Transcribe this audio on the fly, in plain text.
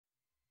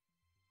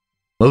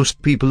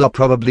Most people are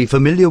probably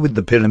familiar with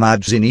the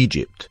pyramids in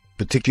Egypt,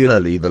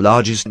 particularly the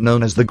largest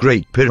known as the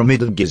Great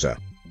Pyramid of Giza.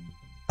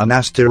 An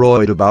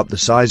asteroid about the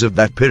size of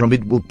that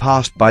pyramid will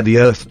pass by the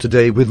Earth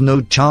today with no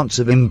chance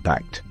of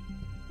impact.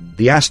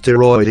 The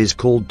asteroid is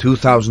called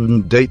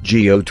 2008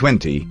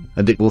 GO20,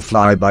 and it will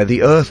fly by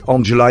the Earth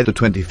on July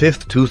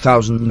 25,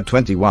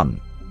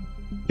 2021.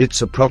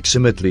 It's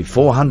approximately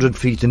 400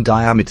 feet in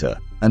diameter,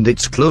 and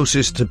its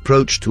closest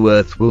approach to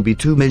Earth will be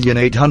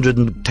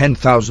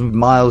 2,810,000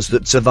 miles.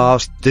 That's a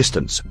vast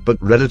distance, but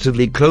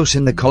relatively close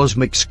in the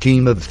cosmic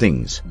scheme of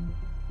things.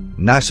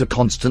 NASA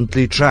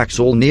constantly tracks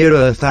all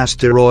near-Earth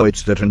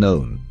asteroids that are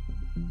known.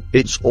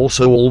 It's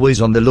also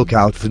always on the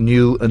lookout for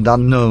new and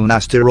unknown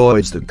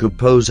asteroids that could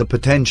pose a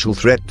potential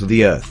threat to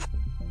the Earth.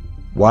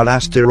 While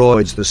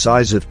asteroids the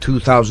size of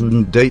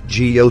 2008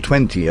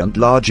 GO20 aren't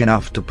large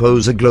enough to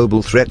pose a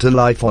global threat to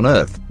life on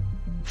Earth,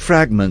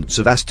 fragments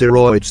of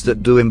asteroids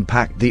that do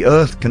impact the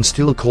Earth can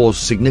still cause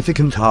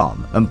significant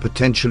harm and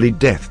potentially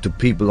death to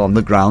people on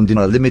the ground in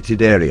a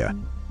limited area.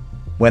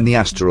 When the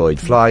asteroid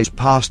flies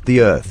past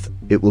the Earth,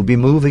 it will be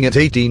moving at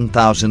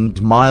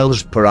 18,000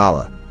 miles per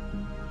hour.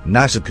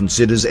 NASA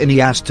considers any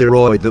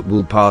asteroid that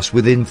will pass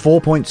within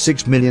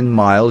 4.6 million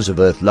miles of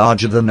Earth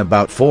larger than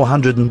about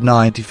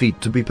 490 feet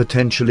to be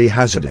potentially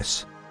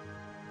hazardous.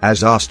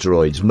 As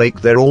asteroids make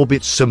their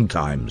orbits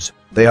sometimes,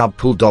 they are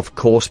pulled off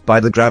course by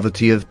the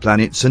gravity of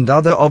planets and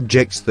other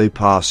objects they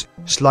pass,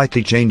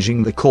 slightly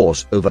changing the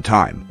course over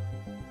time.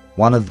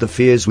 One of the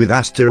fears with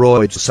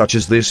asteroids such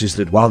as this is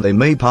that while they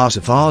may pass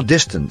a far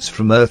distance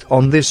from Earth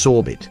on this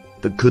orbit,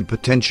 that could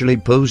potentially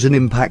pose an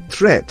impact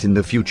threat in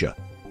the future.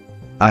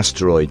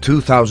 Asteroid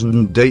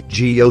 2008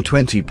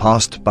 GO20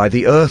 passed by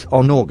the Earth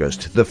on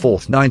August 4,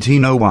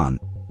 1901.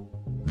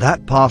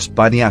 That pass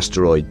by the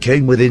asteroid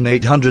came within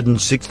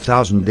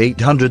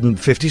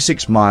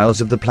 806,856 miles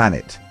of the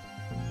planet.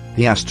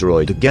 The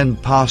asteroid again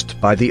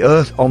passed by the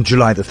Earth on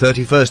July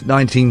 31,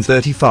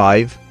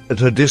 1935,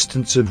 at a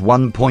distance of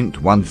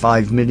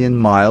 1.15 million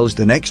miles.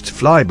 The next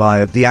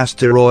flyby of the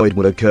asteroid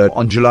will occur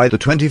on July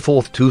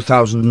 24,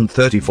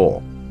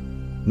 2034.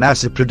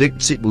 NASA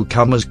predicts it will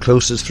come as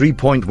close as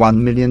 3.1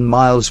 million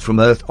miles from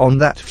Earth on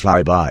that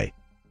flyby.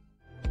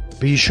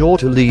 Be sure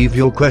to leave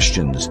your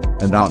questions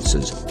and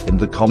answers in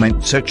the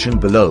comment section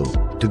below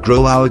to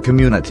grow our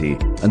community,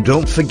 and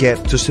don't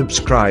forget to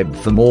subscribe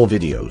for more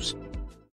videos.